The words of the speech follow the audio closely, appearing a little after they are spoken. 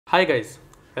Hi guys,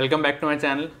 welcome back to my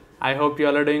channel. I hope you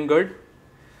all are doing good.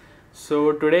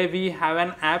 So today we have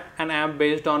an app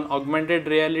based on augmented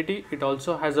reality. It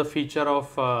also has a feature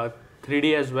of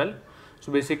 3D as well.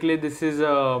 So basically this is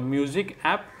a music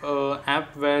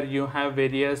app where you have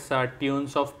various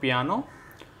tunes of piano.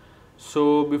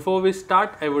 So before we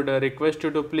start, I would request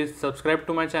you to please subscribe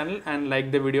to my channel and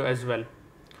like the video as well.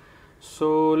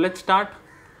 So let's start.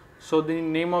 So the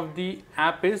name of the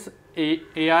app is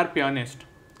AR Pianist.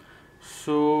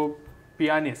 So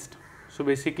Pianist. So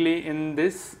basically in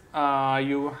this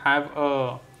you have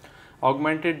a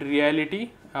augmented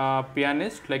reality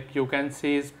pianist, like you can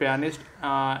see is pianist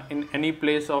in any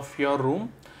place of your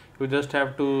room. You just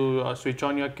have to switch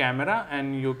on your camera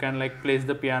and you can like place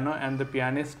the piano and the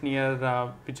pianist near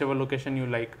whichever location you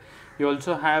like. You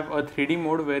also have a 3D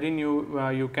mode wherein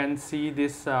you can see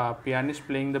this pianist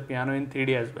playing the piano in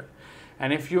 3D as well.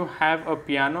 And if you have a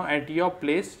piano at your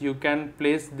place, you can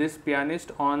place this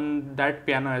pianist on that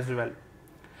piano as well.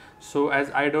 So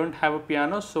as I don't have a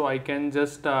piano, so I can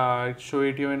just show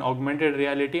it you in augmented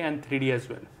reality and 3D as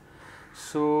well.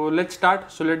 So let's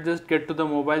start. So let's just get to the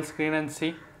mobile screen and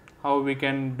see how we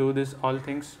can do this all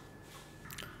things.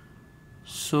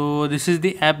 So this is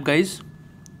the app, guys,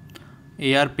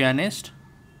 AR Pianist.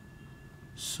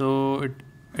 So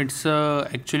it's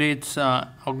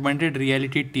augmented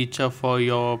reality teacher for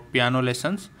your piano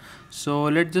lessons. So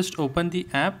let's just open the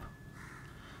app.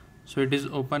 So it is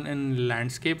open in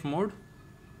landscape mode.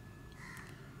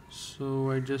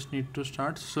 So I just need to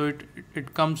start. So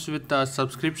it comes with a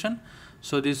subscription.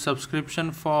 So this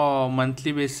subscription for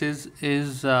monthly basis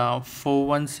is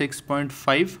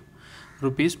 416.5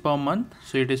 rupees per month.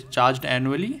 So it is charged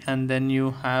annually, and then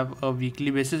you have a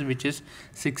weekly basis which is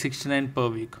 669 per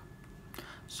week.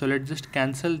 So let's just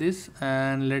cancel this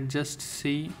and let's just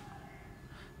see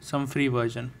some free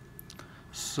version.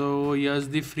 So here's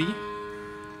the free.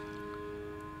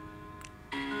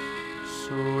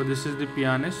 So this is the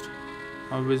pianist.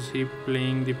 How is he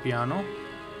playing the piano?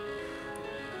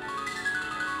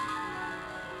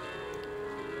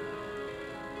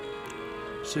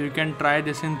 So you can try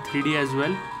this in 3D as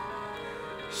well.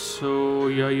 So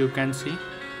here you can see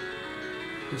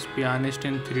this pianist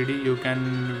in 3D. You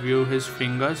can view his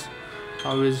fingers.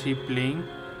 How is he playing?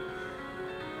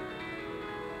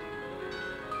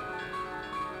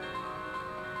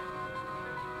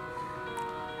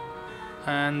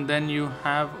 And then you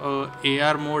have a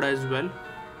AR mode as well,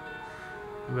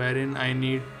 wherein I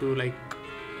need to like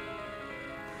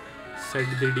set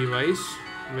the device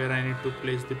where I need to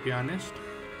place the pianist.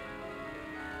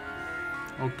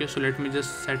 Okay, so let me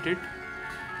just set it.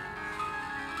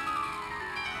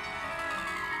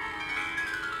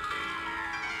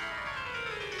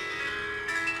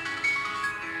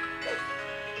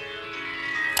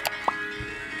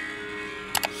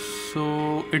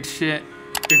 So it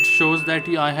shows that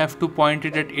I have to point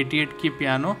it at 88 key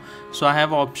piano. So I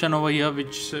have an option over here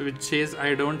which says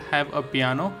I don't have a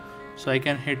piano, so I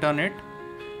can hit on it.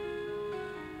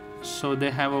 So they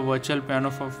have a virtual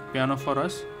piano for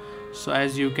us. So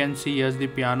as you can see, here's the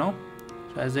piano.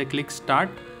 So as I click start,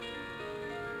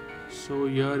 so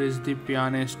here is the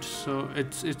pianist. So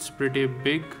it's pretty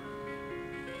big.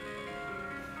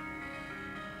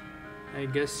 I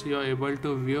guess you're able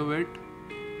to view it.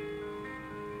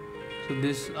 So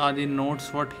these are the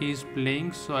notes what he is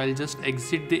playing. So I'll just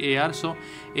exit the AR. So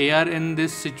AR in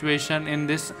this situation, in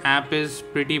this app, is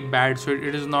pretty bad. So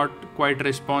it is not quite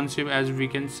responsive as we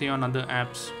can see on other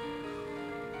apps.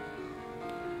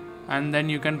 And then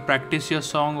you can practice your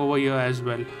song over here as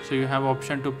well. So you have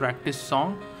option to practice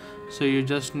song. So you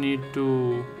just need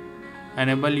to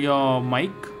enable your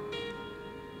mic.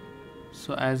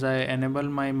 So as I enable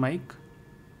my mic,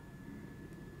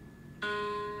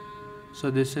 so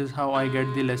this is how I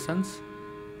get the lessons.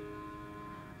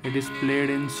 It is played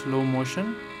in slow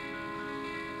motion.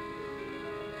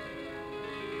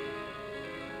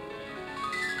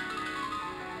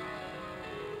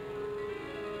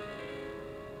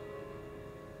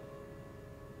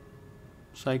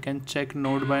 So I can check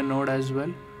node by node as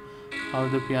well how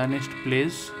the pianist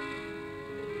plays.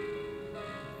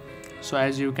 So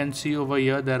as you can see over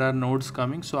here, there are nodes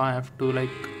coming. So I have to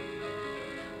like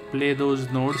play those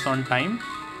nodes on time.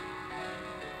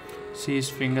 See, his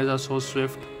fingers are so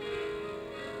swift.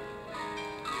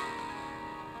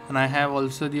 And I have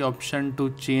also the option to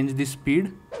change the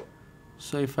speed.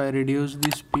 So if I reduce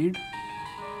the speed,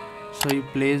 so he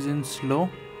plays in slow.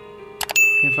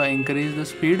 If I increase the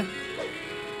speed,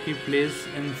 he plays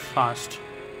in fast.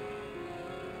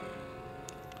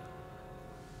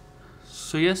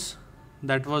 So yes,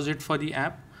 that was it for the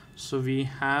app. So we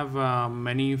have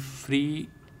many free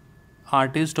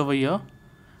artist over here,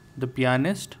 the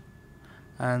pianist,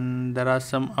 and there are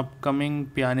some upcoming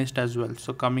pianist as well,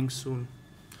 so coming soon.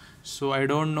 So I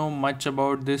don't know much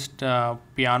about this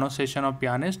piano session or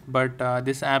pianist, but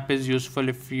this app is useful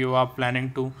if you are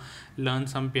planning to learn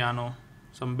some piano,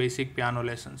 some basic piano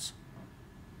lessons.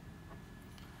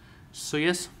 So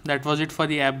yes, that was it for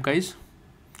the app, guys.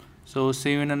 So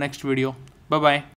see you in the next video. Bye bye.